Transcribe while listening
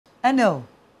Enel.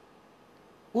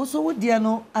 Also, what dear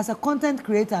no, as a content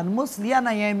creator, and mostly ana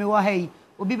yemi wa hey,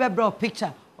 obi be brought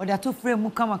picture or the two frame mu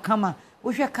kama.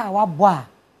 We share car wa boa.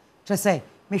 Just say,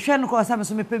 me share no cross am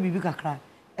so me pay bibi kakra.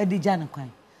 E di jana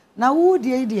kwan. Na wo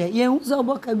dear ye hu so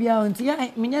boka bia onti ya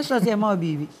me nya sure say ma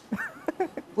bibi.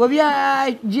 Obi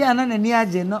a ji ana na ni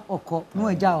age no okọ no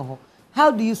agya ho.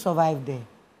 How do you survive there?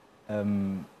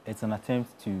 It's an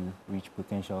attempt to reach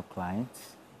potential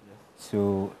clients.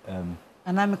 So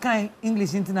and I'm kind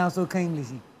English into now so kind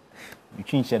English. You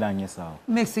change that on yourself.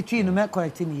 Makes it true, no matter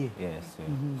correcting you. Yes.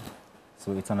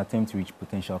 So it's an attempt to reach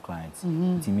potential clients.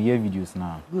 It's in my videos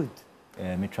now. Good.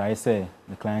 Me try say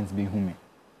the clients be human.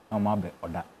 I'm about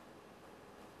order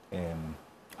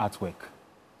artwork.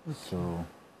 Okay. So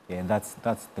yeah, that's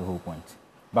the whole point.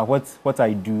 But what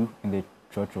I do in the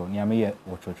church, near me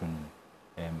or church,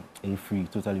 free,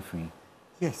 totally free.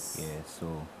 Yes. Yeah.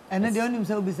 So. And then the only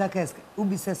say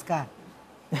ubi seska.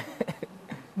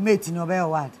 Mate no be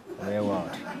what? Very well.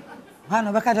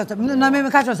 Hano be catch na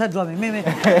me catch us drum me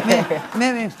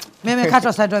catch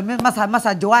us drum me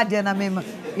masa jwade na me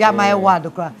ya my word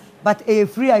kra. But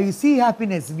free you see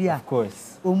happiness bia. Of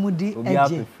course. Omudi eje.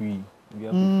 Obi free.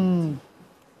 Yeah.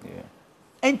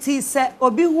 Enti say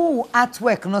obi hu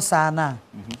artwork no sa na.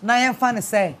 Na yen fa ne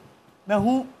say me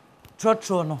hu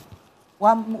trotro no.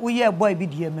 We ye boy bi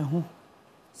die me hu.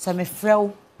 Say me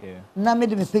frɛw. Yeah. Na me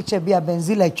de me picture bi a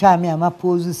benzila twa me ama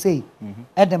pose say.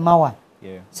 E de mawa.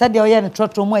 Yeah. Said the oye no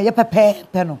trotro mo ye pepe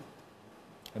no.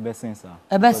 Ebe sense.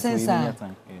 Ebe sense. Yeah.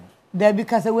 There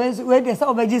because we dey say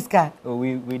obejiska. Oh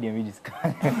we dey register.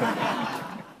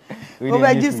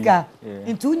 Obejiska.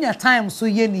 Into nya time so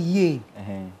ye ni ye.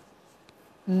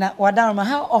 Na wadarma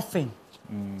how often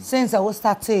since I was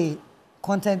started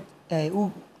content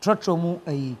trotro mo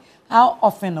how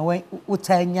often we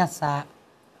utanya sa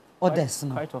others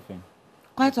no? Quite often.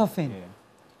 Quite often. Yeah.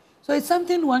 So it's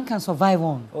something one can survive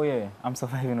on. Oh yeah, I'm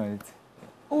surviving on it.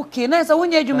 Okay, nice. So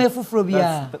when you do fufuro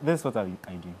bia. That's what I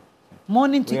do.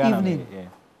 Morning to evening. Yeah.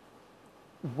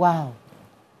 Wow.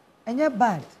 And you're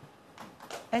bad.